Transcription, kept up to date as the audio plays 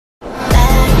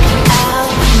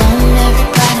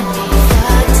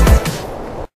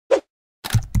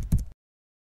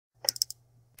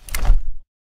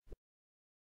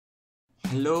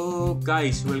Hello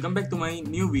guys, welcome back to my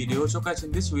new video. So guys,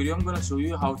 in this video I'm gonna show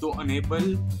you how to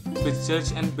enable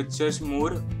pictures and pictures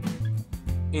more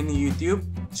in YouTube.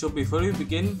 So before we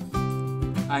begin,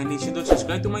 I need you to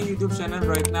subscribe to my YouTube channel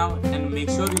right now and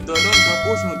make sure you turn on the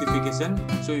post notification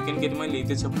so you can get my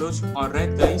latest uploads.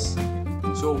 Alright guys,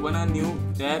 so open a new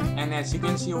tab and as you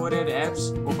can see over here,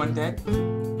 apps, open that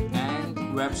and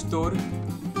web store.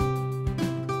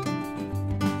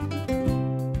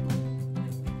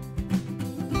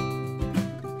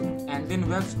 In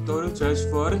web store, search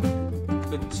for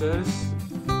pictures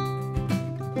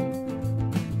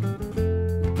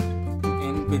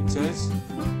in pictures,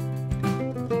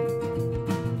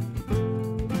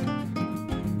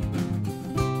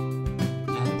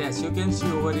 and as you can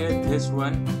see over here, this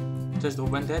one, just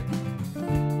open that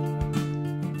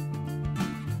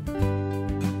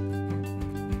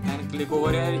and click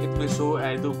over here. It will show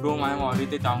add to Chrome. I am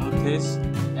already download this.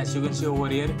 As you can see over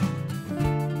here,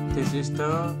 this is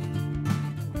the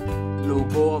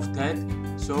logo of that.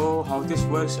 So how this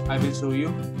works, I will show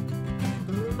you.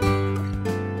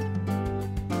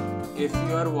 If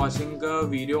you are watching a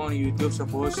video on YouTube,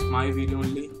 suppose my video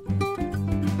only, I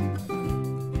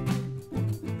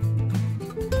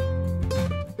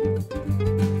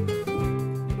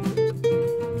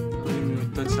will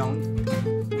mute the sound.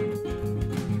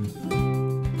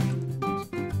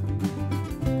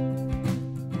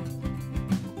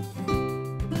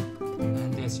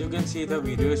 As you can see, the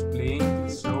video is playing,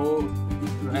 so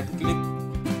right click,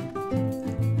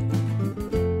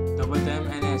 double tap,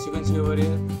 and as you can see over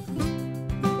here,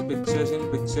 pictures in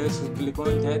pictures, click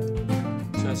on that.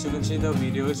 So as you can see, the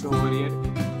video is over here,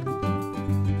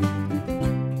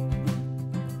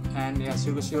 and as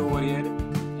you can see over here,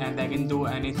 and I can do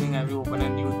anything. I will open a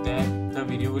new tab, the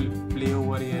video will play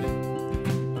over here.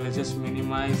 I will just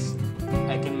minimize.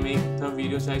 I can make the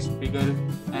video size bigger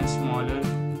and smaller.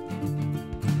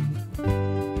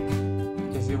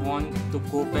 If you want to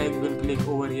go back, you will click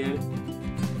over here.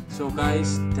 So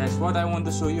guys, that's what I want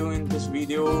to show you in this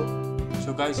video.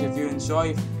 So guys, if you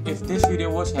enjoy, if this video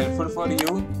was helpful for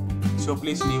you, so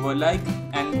please leave a like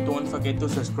and don't forget to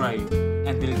subscribe.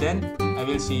 Until then, I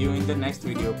will see you in the next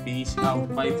video. Peace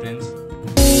out. Bye friends.